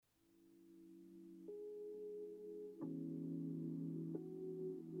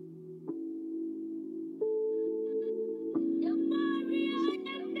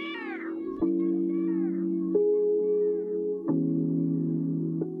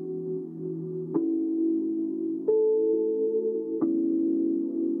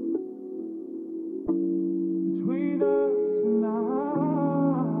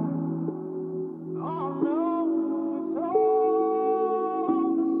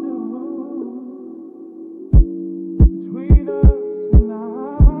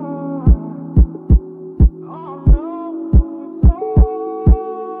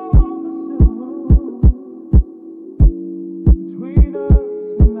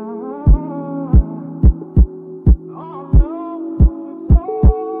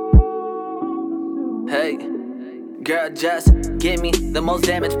just give me the most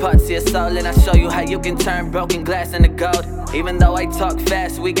damaged parts of your soul, and I'll show you how you can turn broken glass into gold. Even though I talk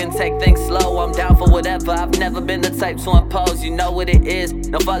fast, we can take things slow. I'm down for whatever, I've never been the type to impose. You know what it is,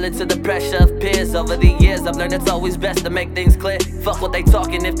 don't fall into the pressure of peers. Over the years, I've learned it's always best to make things clear. Fuck what they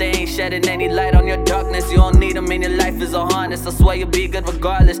talking if they ain't shedding any light on your darkness. You don't need them in your life as a harness, I swear you'll be good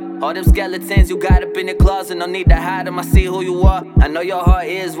regardless. All them skeletons you got up in your closet, no need to hide them, I see who you are. I know your heart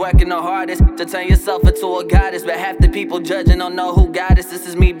is working the hardest to turn yourself into a goddess, but half the people judging don't know who got us. This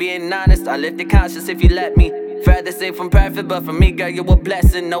is me being honest, I lift the conscience if you let me. Furthest ain't from perfect, but for me, girl, you a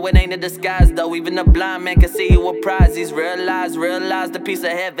blessing. No, it ain't a disguise, though. Even a blind man can see you a prize. These realize the piece of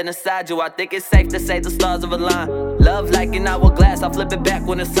heaven inside you. I think it's safe to say the stars of a line. Love like an hourglass, I'll flip it back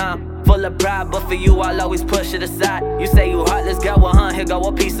when it's time. Full of pride, but for you, I'll always push it aside. You say you heartless, girl, well, huh, here go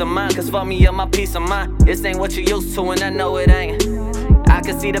a piece of mind. Cause for me, you're my peace of mind. This ain't what you used to, and I know it ain't. I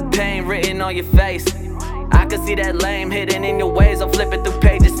can see the pain written on your face. I can see that lame hidden in your ways. I'm flipping through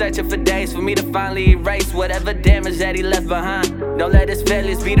pages, searching for days for me to finally erase whatever damage that he left behind. Don't let his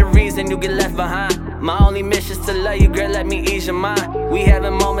failures be the reason you get left behind. My only mission's to love you, girl, let me ease your mind. We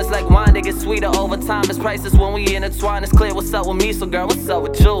having moments like wine, they get sweeter over time. It's priceless when we intertwine, it's clear what's up with me. So girl, what's up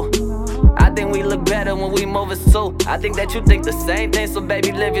with you? I think we look better when we move as two. I think that you think the same thing, so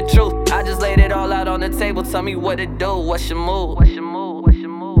baby, live your truth. I just laid it all out on the table, tell me what it do, what's your move?